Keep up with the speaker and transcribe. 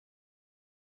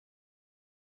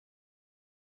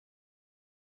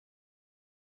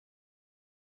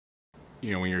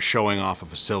when you're showing off a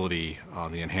facility,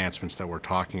 the enhancements that we're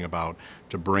talking about,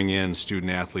 to bring in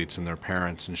student athletes and their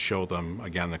parents and show them,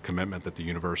 again, the commitment that the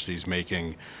university is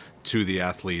making to the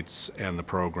athletes and the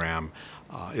program.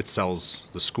 It sells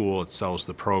the school, it sells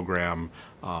the program,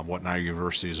 what Niagara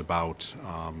University is about,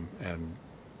 and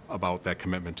about that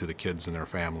commitment to the kids and their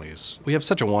families. We have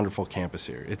such a wonderful campus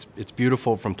here. It's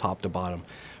beautiful from top to bottom.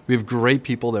 We have great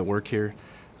people that work here.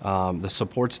 The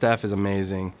support staff is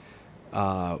amazing.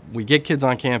 We get kids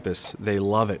on campus, they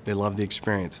love it, they love the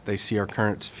experience. They see our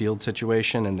current field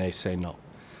situation and they say no.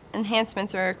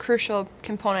 Enhancements are a crucial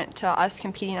component to us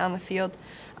competing on the field.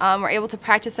 We're able to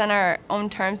practice on our own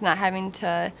terms, not having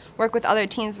to work with other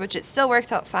teams, which it still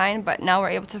works out fine, but now we're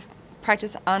able to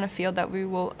practice on a field that we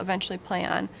will eventually play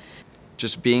on.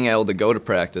 Just being able to go to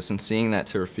practice and seeing that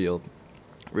turf field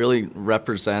really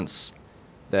represents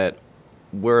that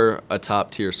we're a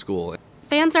top-tier school.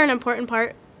 Fans are an important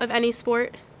part of any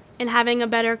sport, and having a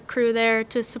better crew there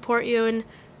to support you in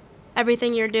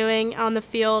everything you're doing on the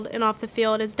field and off the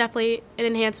field is definitely an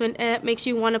enhancement. It makes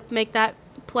you want to make that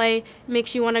play, it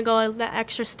makes you want to go that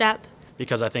extra step.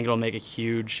 Because I think it'll make a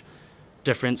huge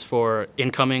difference for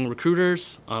incoming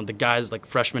recruiters, the guys like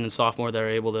freshmen and sophomore that are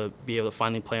able to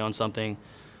finally play on something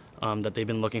that they've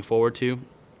been looking forward to,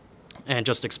 and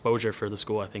just exposure for the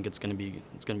school. I think it's going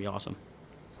to be awesome.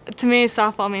 To me,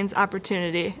 softball means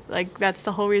opportunity. Like, that's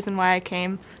the whole reason why I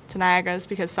came to Niagara, is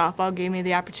because softball gave me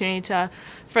the opportunity to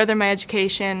further my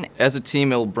education. As a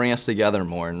team, it'll bring us together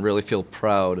more and really feel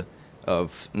proud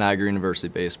of Niagara University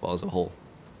baseball as a whole.